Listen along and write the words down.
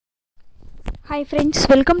Hi friends,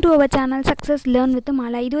 welcome to our channel Success Learn with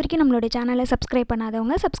Mala. இது வரைக்கும் நம்மளோட சேனலை சப்ஸ்கிரைப்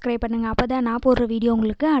பண்ணாதவங்க சப்ஸ்கிரைப் பண்ணுங்க. அப்பதான் நான் போடுற வீடியோ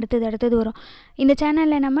உங்களுக்கு அடுத்தது வரும். இந்த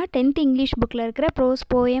சேனல்ல நம்ம 10th இங்கிலீஷ் புக்ல இருக்கிற ப்ரோஸ்,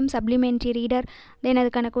 போயம், சப்ளிமெண்டரி ரீடர், தென்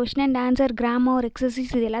அதுக்கான question and answer, grammar,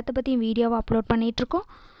 exercise இது எல்லாத்த பத்தியும் வீடியோவை அப்லோட் பண்ணிட்டு இருக்கோம்.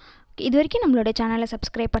 இது வரைக்கும் நம்மளோட சேனலை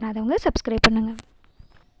சப்ஸ்கிரைப் பண்ணாதவங்க சப்ஸ்கிரைப் பண்ணுங்க.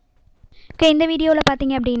 இந்த வீடியோவில்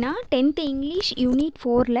பார்த்தீங்க அப்படின்னா 10th English unit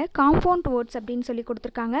 4ல் compound words அப்படின்னு சொல்லி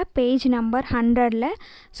கொடுத்துருக்காங்க பேஜ் நம்பர் 100ல்.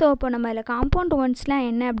 ஸோ இப்போ நம்ம இதில் காம்பவுண்ட் வேர்ட்ஸ்லாம்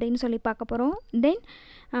என்ன அப்படின்னு சொல்லி பார்க்க போகிறோம். தென்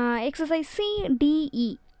எக்ஸசைஸ் CDE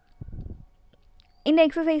இந்த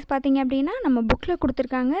எக்ஸசைஸ் பார்த்தீங்க அப்படின்னா நம்ம புக்கில்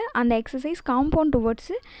கொடுத்துருக்காங்க. அந்த எக்ஸசைஸ் காம்பவுண்ட்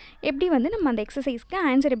வேர்ட்ஸு எப்படி நம்ம அந்த எக்ஸசைஸ்க்கு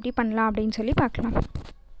ஆன்சர் எப்படி பண்ணலாம் அப்படின்னு சொல்லி பார்க்கலாம்.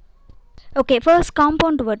 Okay, first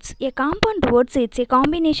compound words. A compound words it's a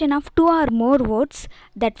combination of two or more words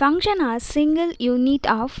that function as single unit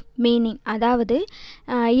of meaning. அதாவது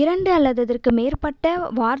இரண்டு அல்லது அதற்கு மேற்பட்ட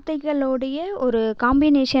வார்த்தைகளுடைய ஒரு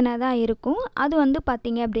காம்பினேஷனாக தான் இருக்கும். அது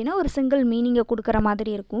பார்த்தீங்க அப்படின்னா ஒரு சிங்கிள் மீனிங்கை கொடுக்குற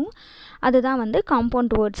மாதிரி இருக்கும். அதுதான்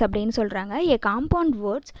காம்பவுண்ட் வேர்ட்ஸ் அப்படின்னு சொல்கிறாங்க. A compound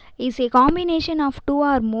words is a combination of two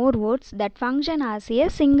or more words that function as a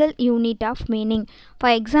single unit of meaning.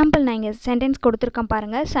 For example, நான் இங்கே சென்டென்ஸ் கொடுத்துருக்கேன்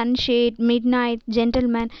பாருங்கள். சன்ஷேட், மிட்நைட்,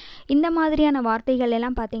 ஜென்டில்மேன் இந்த மாதிரியான வார்த்தைகள்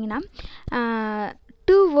எல்லாம் பார்த்தீங்கன்னா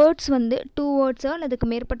டூ வேர்ட்ஸோ அதுக்கு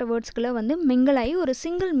மேற்பட்ட வேர்ட்ஸ்களை மிங்கிள் ஆகி ஒரு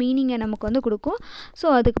சிங்கிள் மீனிங்கை நமக்கு கொடுக்கும். ஸோ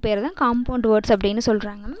அதுக்கு பேர் தான் காம்பவுண்ட் வேர்ட்ஸ் அப்படின்னு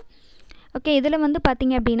சொல்கிறாங்க. ஓகே, இதில்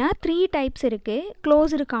பார்த்தீங்க அப்படின்னா 3 டைப்ஸ் இருக்குது.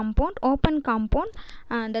 Closed compound, open compound,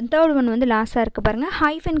 then third one லாஸ்ட்டாக இருக்குது பாருங்கள்,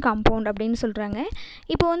 ஹைஃபன் காம்பவுண்ட் அப்படின்னு சொல்கிறாங்க.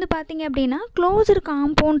 இப்போ பார்த்தீங்க அப்படின்னா க்ளோஸ்டு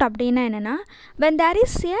காம்பவுண்ட் அப்படின்னா என்னென்னா when there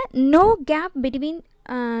is a no gap between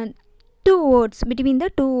the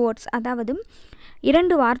two words, அதாவது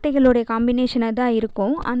இரண்டு வார்த்தைகளுடைய காம்பினேஷனாக தான்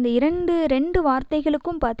இருக்கும். அந்த ரெண்டு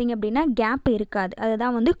வார்த்தைகளுக்கும் பார்த்தீங்க அப்படின்னா கேப் இருக்காது.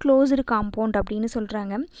 அதுதான் க்ளோஸ்டு காம்பவுண்ட் அப்படின்னு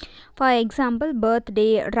சொல்கிறாங்க. For example birthday,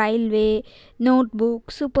 railway, note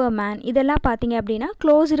book, Superman இதெல்லாம் பார்த்தீங்க அப்படின்னா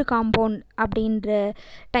க்ளோஸ்டு காம்பவுண்ட் அப்படின்ற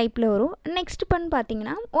டைப்பில் வரும். நெக்ஸ்ட்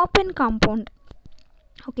பார்த்தீங்கன்னா open compound.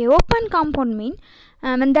 Okay, open compound mean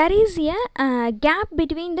when there is a gap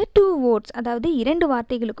between the two words, அதாவது இரண்டு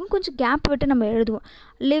வார்த்தைகளுக்கும் கொஞ்சம் கேப் விட்டு நம்ம எழுதுவோம்.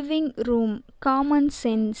 Living room, common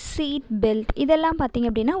sense, seat belt இதெல்லாம் பார்த்தீங்க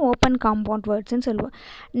அப்படின்னா ஓப்பன் காம்பவுண்ட் வேர்ட்ஸ்ன்னு சொல்லுவோம்.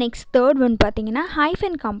 நெக்ஸ்ட் தேர்ட் ஒன் பார்த்தீங்கன்னா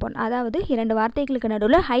ஹைஃபன் காம்பவுண்ட், அதாவது இரண்டு வார்த்தைகளுக்கு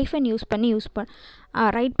நடுவில் ஹைஃபன் யூஸ் பண்ணி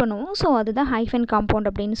ரைட் பண்ணுவோம். ஸோ அதுதான் ஹைஃபன் காம்பவுண்ட்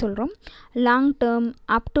அப்படின்னு சொல்கிறோம். Long term,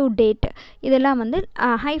 up to date இதெல்லாம்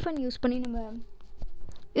ஹைஃபன்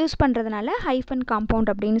யூஸ் பண்ணுறதுனால ஹைஃபன் காம்பவுண்ட்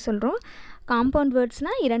அப்படின்னு சொல்கிறோம். காம்பவுண்ட்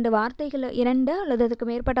வேர்ட்ஸ்னால் இரண்டு அல்லது அதுக்கு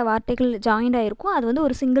மேற்பட்ட வார்த்தைகள் ஜாயிண்டாக இருக்கும். அது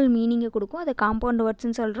ஒரு சிங்கிள் மீனிங்கை கொடுக்கும். அதை காம்பவுண்ட்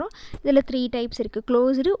வேர்ட்ஸ்ன்னு சொல்கிறோம். இதில் 3 டைப்ஸ் இருக்குது,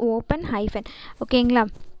 க்ளோஸ்டு, ஓப்பன், ஹைஃபன். ஓகேங்களா?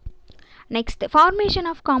 Next formation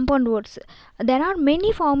of compound words. There are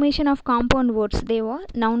many formation of compound words. They are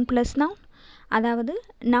noun plus noun, அதாவது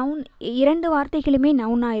நவுன் இரண்டு வார்த்தைகளுமே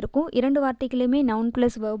நவுனாக இருக்கும். இரண்டு வார்த்தைகளுமே நவுன்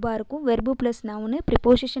ப்ளஸ் வெர்பாக இருக்கும். Verb plus noun,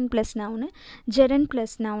 preposition plus noun, ஜெரன்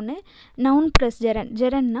plus noun, noun plus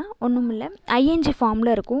ஜெரன்னா ஒன்றும் இல்லை ING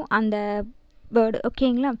ஃபார்மில் இருக்கும் அந்த வேர்டு.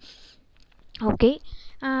 ஓகேங்களா? ஓகே,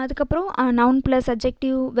 அதுக்கப்புறம் noun plus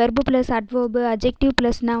adjective, verb plus adverb, adjective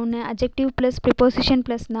plus noun, adjective plus preposition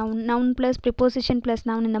plus noun, noun plus preposition plus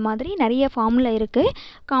noun இந்த மாதிரி நிறைய ஃபார்மில் இருக்குது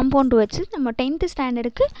காம்பவுண்ட் வேர்ட்ஸு. நம்ம 10th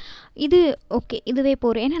ஸ்டாண்டர்டுக்கு இது ஓகே, இதுவே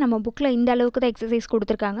போகிறோம். ஏன்னா நம்ம புக்கில் இந்த அளவுக்கு தான் எக்ஸசைஸ்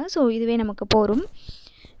கொடுத்துருக்காங்க. ஸோ இதுவே நமக்கு போகும்.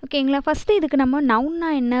 ஓகேங்களா? ஃபஸ்ட்டு இதுக்கு நம்ம நவுன்னா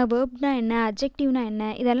என்ன, வேர்ப்னா என்ன, அட்ஜெக்டிவ்னா என்ன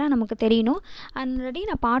இதெல்லாம் நமக்கு தெரியணும். ஆல்ரெடி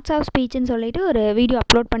நான் பார்ட்ஸ் ஆஃப் ஸ்பீச்சுன்னு சொல்லிட்டு ஒரு வீடியோ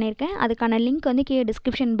அப்லோட் பண்ணியிருக்கேன். அதுக்கான லிங்க் கீழே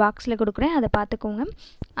டிஸ்கிரிப்ஷன் பாக்ஸில் கொடுக்குறேன், அதை பார்த்துக்கோங்க.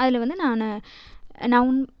 அதில் நான்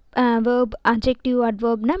நவுன், வேர்ப், அட்ஜெக்டிவ்,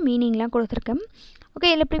 அட்வர்ப்னா மீனிங்லாம் கொடுத்துருக்கேன். ஓகே,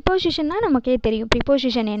 இதில் ப்ரிப்போசிஷன்னா நமக்கே தெரியும்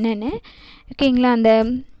ப்ரிப்போசிஷன் என்னென்னு. ஓகேங்களா? அந்த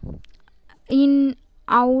இன்,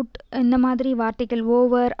 அவுட் இந்த மாதிரி வார்த்தைகள்,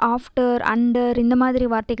 ஓவர், ஆஃப்டர், அண்டர் இந்த மாதிரி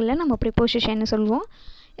வார்த்தைகள்லாம் நம்ம ப்ரிப்போசிஷன்னு சொல்லுவோம்.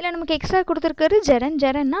 இல்லை நமக்கு எக்ஸ்ட்ரா கொடுத்துருக்கிறது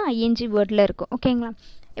ஜெரன்னா ஐஎன்ஜி வேர்டில் இருக்கும். ஓகேங்களா?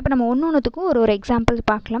 இப்போ நம்ம ஒன்றுத்துக்கும் ஒரு எக்ஸாம்பிள்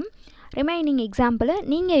பார்க்கலாம். ரிமைனிங் எக்ஸாம்பிளை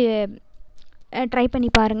நீங்கள் ட்ரை பண்ணி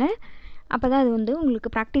பாருங்கள். அப்போ தான் அது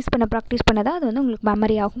உங்களுக்கு ப்ராக்டிஸ் பண்ண தான் அது உங்களுக்கு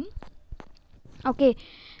மெமரி ஆகும். ஓகே,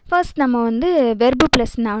 ஃபர்ஸ்ட் நம்ம வெர்பு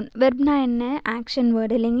ப்ளஸ் நவுன். வெர்ப்னா என்ன, ஆக்ஷன்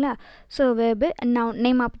வேர்டு இல்லைங்களா? So verb, noun,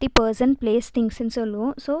 name of the person, place, திங்ஸ்ன்னு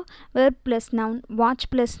சொல்லுவோம். So verb plus noun, watch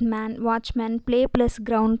plus man, watchman, play plus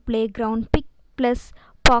ground, play ground, big plus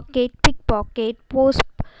pocket, big packet,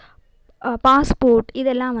 passport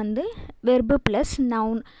இதெல்லாம் verb plus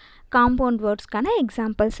noun compound வேர்ட்ஸ்க்கான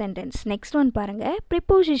example sentence. Next one பாருங்கள்,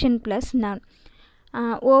 preposition plus noun.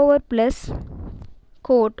 Over plus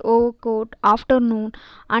code, over coat, afternoon,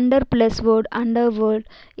 under plus word, under word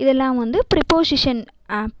இதெல்லாம் preposition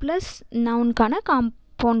plus நவுனுக்கான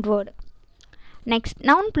compound word. Next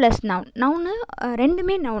noun plus noun. Noun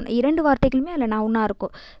ரெண்டுமே noun, 2 வார்த்தைகளுமே அதில் நவுனாக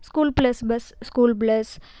இருக்கும். School plus bus, school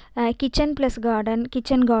bus. Kitchen plus garden,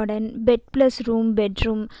 kitchen garden. Bed plus room,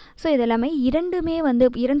 bedroom. So இதெல்லாமே இரண்டுமே வந்து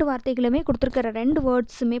 2 வார்த்தைகளுமே கொடுத்துருக்கிற 2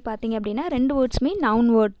 வேர்ட்ஸுமே பார்த்திங்க அப்படின்னா 2 வேர்ட்ஸுமே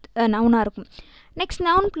நவுனாக இருக்கும். Next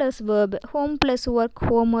noun plus verb. Home plus work,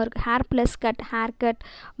 home work. Hair plus cut, hair cut.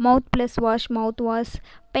 மவுத் plus wash, mouth wash.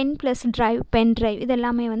 Pen plus drive, pen drive.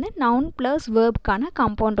 இதெல்லாமே வந்து noun plus வேர்புக்கான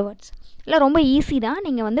compound words. இல்லை ரொம்ப ஈஸி தான்,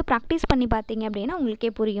 நீங்கள் வந்து ப்ராக்டிஸ் பண்ணி பார்த்தீங்க அப்படின்னா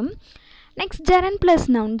உங்களுக்கே புரியும். Next ஜெரன் plus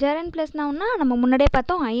noun. ஜெரன் ப்ளஸ் நவுன்னா நம்ம முன்னாடியே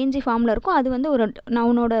பார்த்தோம் ஐஎன்ஜி ஃபார்மில் இருக்கும், அது வந்து ஒரு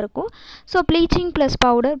நவுனோட இருக்கும். So bleaching plus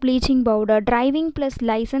powder, bleaching powder. Driving plus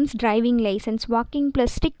licence, driving licence. Walking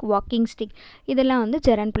plus stick, walking stick. இதெல்லாம் வந்து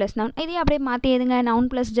ஜெரன் ப்ளஸ் நவுன். இதே அப்படியே மாற்றி எதுங்க நவுன்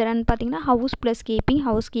ப்ளஸ் ஜெரன் பார்த்தீங்கன்னா house plus keeping,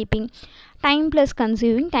 house keeping. Time plus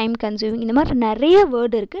கன்சியூவிங், time கன்சியூவிங். இந்த மாதிரி நிறைய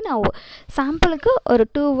வேர்டு இருக்குது. நான் சாம்பிளுக்கு ஒரு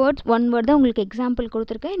 2 வேர்ட்ஸ் 1 வேர்ட் தான் உங்களுக்கு எக்ஸாம்பிள்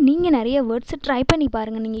கொடுத்துருக்கேன். நீங்கள் நிறைய வேர்ட்ஸு ட்ரை பண்ணி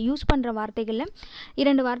பாருங்கள். நீங்கள் யூஸ் பண்ணுற வார்த்தைகளில்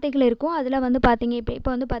 2 வார்த்தைகள் இருக்கும். அதில் வந்து பார்த்தீங்க இப்போ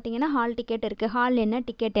வந்து பார்த்தீங்கன்னா ஹால் டிக்கெட் இருக்குது. ஹால் என்ன,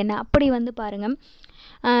 டிக்கெட் என்ன, அப்படி வந்து பாருங்கள்.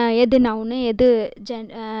 எது நவுனு, எது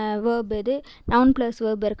வேர்பு, எது நவுன் ப்ளஸ்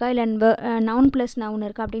வேர்பு இருக்கா, இல்லை நவுன் ப்ளஸ் நவுன்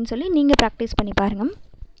இருக்கா அப்படின்னு சொல்லி நீங்கள் ப்ராக்டிஸ் பண்ணி பாருங்கள்.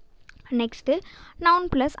 Next noun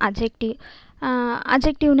plus adjective.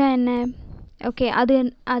 அட்ஜெக்டிவ்னா என்ன? ஓகே,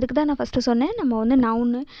 அதுக்கு தான் நான் ஃபஸ்ட்டு சொன்னேன். நம்ம வந்து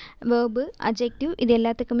நவுனு, வேர்பு, அட்ஜெக்டிவ் இது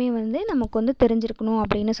எல்லாத்துக்குமே வந்து நமக்கு வந்து தெரிஞ்சிருக்கணும்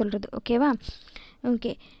அப்படின்னு சொல்கிறது. ஓகேவா?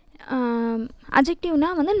 ஓகே.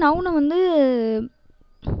 அட்ஜெக்டிவ்னால் வந்து நவுனை வந்து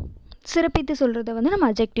சிறப்பித்து சொல்கிறத வந்து நம்ம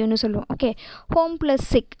அட்ஜெக்டிவ்னு சொல்லுவோம். Okay. Home plus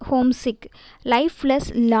sick, home sick. Life plus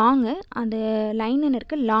long, அந்த லைன்னு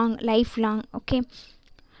இருக்குது, long, life long. Okay.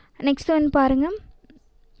 Next வந்து பாருங்கள்,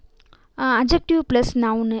 adjective plus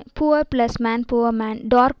noun. Poor plus man, poor man.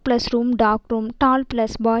 Dark plus room, dark room. Tall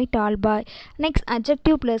plus boy, tall boy. Next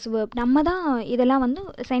adjective plus verb. நம்ம தான் இதெல்லாம் வந்து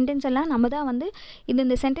sentence எல்லாம் நம்ம தான் வந்து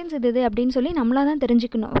இந்த சென்டென்ஸ் இது அப்படின்னு சொல்லி நம்மளாக தான்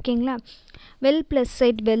தெரிஞ்சுக்கணும். ஓகேங்களா? Well plus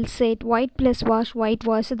set, well set. White plus wash, white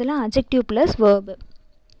wash. இதெல்லாம் adjective plus verb.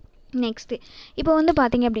 நெக்ஸ்ட்டு இப்போ வந்து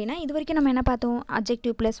பார்த்திங்க அப்படின்னா இது வரைக்கும் நம்ம என்ன பார்த்தோம்?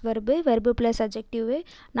 Adjective plus verb, verb plus adjective,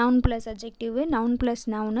 noun plus adjective, noun plus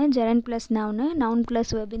noun, ஜெரன் plus noun, noun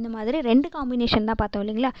plus verb. இந்த மாதிரி 2 காம்பினேஷன் தான் பார்த்தோம்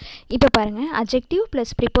இல்லைங்களா? இப்போ பாருங்கள், அட்ஜெக்டிவ்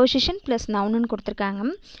ப்ளஸ் ப்ரிப்போசிஷன் ப்ளஸ் நவுனுன்னு கொடுத்துருக்காங்க.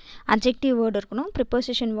 அட்ஜெக்டிவ் வேர்டு இருக்கணும்,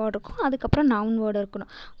 ப்ரிப்போசிஷன் வேர்டு இருக்கும், அதுக்கப்புறம் நவுன் வேர்டு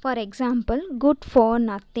இருக்கணும். For example, good for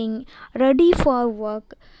nothing, ready for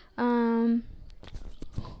work,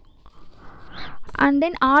 and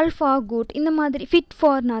then all for good. இந்த மாதிரி ஃபிட்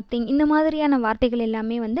ஃபார் நத்திங். இந்த மாதிரியான வார்த்தைகள்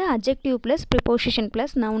எல்லாமே வந்து அட்ஜெக்டிவ் ப்ளஸ் ப்ரிப்போசிஷன்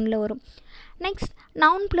ப்ளஸ் நவுனில் வரும். Next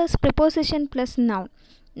noun plus preposition plus noun.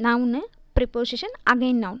 Noun, preposition,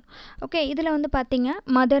 again noun. Okay. இதில் வந்து பார்த்திங்க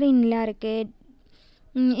மதர் இன்லாம் இருக்குது.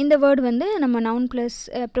 இந்த வேர்டு வந்து நம்ம noun plus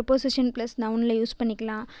preposition plus நவுனில் use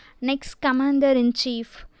பண்ணிக்கலாம். Next commander in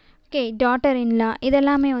chief. Okay. Daughter in-law.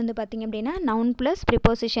 இதெல்லாமே வந்து பார்த்திங்க அப்படின்னா noun plus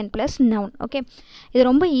preposition plus noun. Okay. இது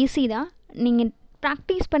ரொம்ப ஈஸி தான். நீங்கள்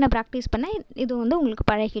ப்ராக்டிஸ் பண்ண இது வந்து உங்களுக்கு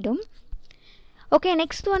பழகிடும். ஓகே.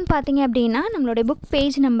 நெக்ஸ்ட் ஒன் பார்த்திங்க அப்படின்னா நம்மளுடைய புக்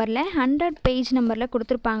பேஜ் நம்பரில் 100 பேஜ் நம்பரில்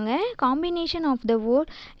கொடுத்துருப்பாங்க. காம்பினேஷன் ஆஃப் த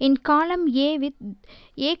வேர்ட் இன் காலம் ஏ வித்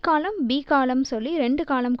ஏ காலம், பி காலம் சொல்லி 2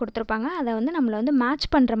 காலம் கொடுத்துருப்பாங்க. அதை வந்து நம்மளை வந்து மேட்ச்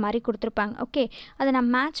பண்ணுற மாதிரி கொடுத்துருப்பாங்க. ஓகே. அதை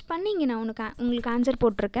நான் மேட்ச் பண்ணி இங்கே நான் உங்களுக்கு ஆன்சர்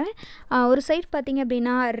போட்டிருக்கேன். ஒரு சைட் பார்த்திங்க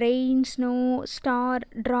அப்படின்னா rain, snow, star,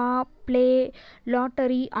 drop, play,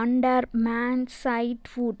 lottery, under, man, side,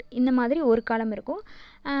 food. இந்த மாதிரி ஒரு காலம் இருக்கும்.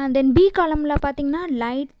 தென் பி காலமில் பார்த்திங்கன்னா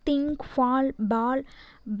லைட், திங்க், ஃபால், பால்,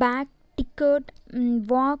 back, ticket,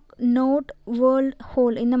 walk, note, world,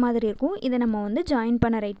 whole. இந்த மாதிரி இருக்கும். இதை நம்ம வந்து ஜாயின்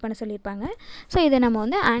பண்ண ரைட் பண்ண சொல்லியிருப்பாங்க. ஸோ இதை நம்ம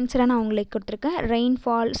வந்து ஆன்சராக நான் உங்களுக்கு கொடுத்துருக்கேன். ரெயின்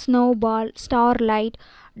ஃபால், ஸ்னோ பால், star light,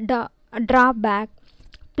 draw back,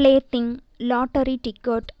 play thing, lottery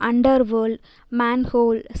ticket, under world, man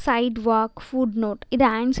whole, side walk, food note. இது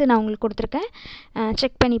ஆன்சர் நான் உங்களுக்கு கொடுத்துருக்கேன்.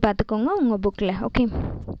 செக் பண்ணி பார்த்துக்கோங்க உங்கள் புக்கில். ஓகே.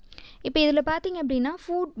 இப்போ இதில் பார்த்திங்க அப்படின்னா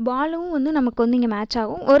ஃபுட் பாலும் வந்து நமக்கு வந்து இங்கே மேட்ச்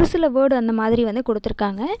ஆகும். ஒரு சில வேர்டு அந்த மாதிரி வந்து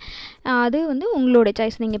கொடுத்துருக்காங்க. அது வந்து உங்களோட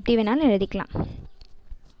சாய்ஸ், நீங்கள் எப்படி வேணாலும் எழுதிக்கலாம்.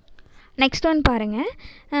 நெக்ஸ்ட் ஒன் பாருங்கள்.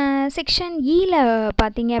 செக்ஷன் ஈயில்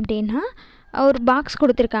பார்த்திங்க அப்படின்னா ஒரு பாக்ஸ்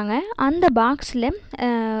கொடுத்துருக்காங்க. அந்த பாக்ஸில்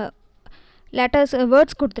லெட்டர்ஸ்,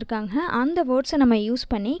 வேர்ட்ஸ் கொடுத்துருக்காங்க. அந்த வேர்ட்ஸை நம்ம யூஸ்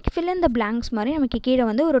பண்ணி ஃபில் இன் த பிளாங்க்ஸ் மாதிரி நமக்கு கீழே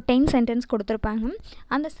வந்து ஒரு 10 சென்டென்ஸ் கொடுத்துருப்பாங்க.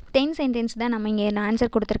 அந்த 10 சென்டென்ஸ் தான் நம்ம இங்கே நான்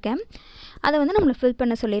ஆன்சர் கொடுத்துருக்கேன். அதை வந்து நம்மளை ஃபில்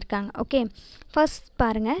பண்ண சொல்லியிருக்காங்க. ஓகே. ஃபர்ஸ்ட்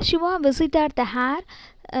பாருங்கள். Siva visited the hair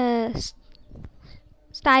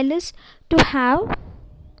stylist to have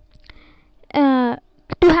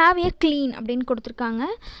to have a clean அப்படின்னு கொடுத்துருக்காங்க.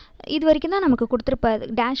 இது வரைக்கும் தான் நமக்கு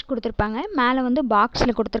டேஷ் கொடுத்துருப்பாங்க. மேலே வந்து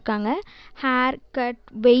பாக்ஸில் கொடுத்துருக்காங்க. Hair cut,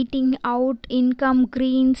 waiting out, income,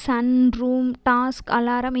 green, Sun, room, task,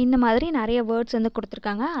 alarm, இந்த மாதிரி நிறைய வேர்ட்ஸ் வந்து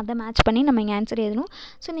கொடுத்துருக்காங்க. அதை மேட்ச் பண்ணி நம்ம இங்கே ஆன்சர் எழுதணும்.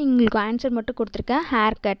 ஸோ நீங்கள் உங்களுக்கு ஆன்சர் மட்டும் கொடுத்துருக்கேன்,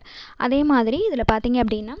 ஹேர் கட். அதே மாதிரி இதில் பார்த்தீங்க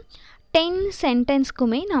அப்படின்னா 10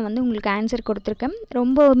 சென்டென்ஸ்க்குமே நான் வந்து உங்களுக்கு ஆன்சர் கொடுத்துருக்கேன்.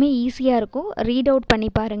 ரொம்பவுமே ஈஸியாக இருக்கும். ரீட் அவுட்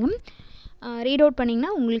பண்ணி பாருங்கள். ரீட் அவுட்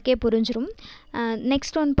பண்ணிங்கன்னா உங்களுக்கே புரிஞ்சிடும்.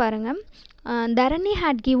 நெக்ஸ்ட் ஒன் பாருங்கள். தரணி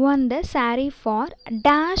had given the sari for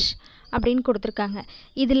dash அப்படின்னு கொடுத்துருக்காங்க.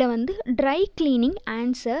 இதில் வந்து ட்ரை கிளீனிங்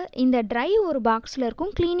ஆன்சர். இந்த ட்ரை ஒரு பாக்ஸில்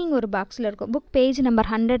இருக்கும், க்ளீனிங் ஒரு பாக்ஸில் இருக்கும். புக் பேஜ்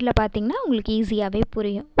நம்பர் 100 பார்த்தீங்கன்னா உங்களுக்கு ஈஸியாகவே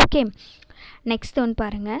புரியும். ஓகே, நெக்ஸ்ட் ஒன்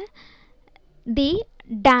பாருங்கள். தி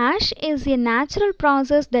dash is a natural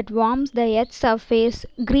process that warms the earth's surface.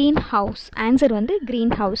 Greenhouse. Answer வந்து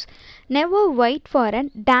greenhouse. Never wait for a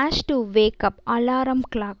dash to wake up. Alarm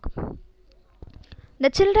clock.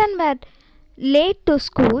 The children were late to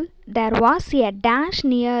school. There was a dash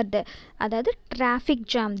near the, அதாவது traffic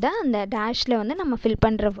jam தான் அந்த டேஷில் வந்து நம்ம fill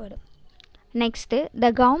பண்ணுற word. Next,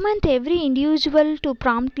 the government every individual to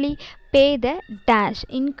promptly pay the dash.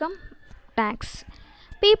 Income tax.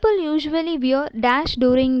 People usually wear dash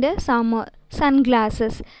during the summer.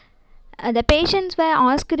 Sunglasses. The patients were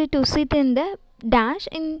asked to sit in the dash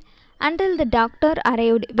until the doctor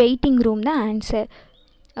arrived. Waiting room the answer.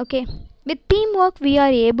 Okay. With teamwork we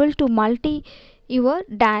are able to multi your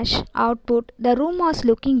dash output. The room was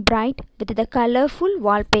looking bright with the colorful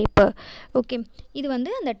wallpaper. Okay. இது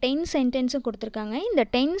வந்து அந்த 10 சென்டென்ஸும் கொடுத்துருக்காங்க. இந்த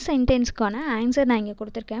 10 சென்டென்ஸ்க்கான answer நான் இங்கே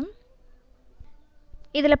கொடுத்துருக்கேன்.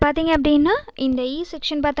 இதில் பார்த்தீங்க அப்படின்னா இந்த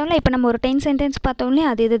செக்ஷன் பார்த்தோம்ல, இப்போ நம்ம ஒரு 10 சென்டென்ஸ் பார்த்தோம்லே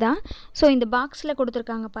அது இதுதான். ஸோ இந்த பாக்ஸில்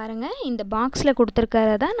கொடுத்துருக்காங்க பாருங்கள். இந்த பாக்ஸில்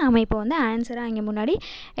கொடுத்துருக்கிறத நாம் இப்போ வந்து ஆன்சராக இங்கே முன்னாடி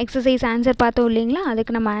எக்ஸசைஸ் ஆன்சர் பார்த்தோம் இல்லைங்களா,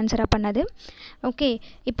 அதுக்கு நம்ம ஆன்சராக பண்ணது. ஓகே,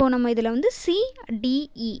 இப்போது நம்ம இதில் வந்து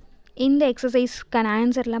CDE இந்த எக்ஸசைஸ்க்கான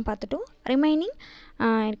ஆன்சர்லாம் பார்த்துட்டோம். ரிமைனிங்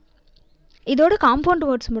இதோட காம்பவுண்ட்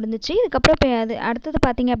வேர்ட்ஸ் முடிஞ்சிச்சு. இதுக்கப்புறம் அது அடுத்தது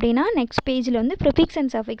பார்த்திங்க அப்படின்னா நெக்ஸ்ட் பேஜில் வந்து ப்ரிஃபிக்ஸ்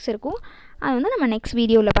அண்ட் சஃபிக்ஸ் இருக்கும். அது வந்து நம்ம நெக்ஸ்ட்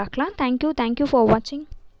வீடியோவில் பார்க்கலாம். தேங்க்யூ ஃபார் வாட்சிங்.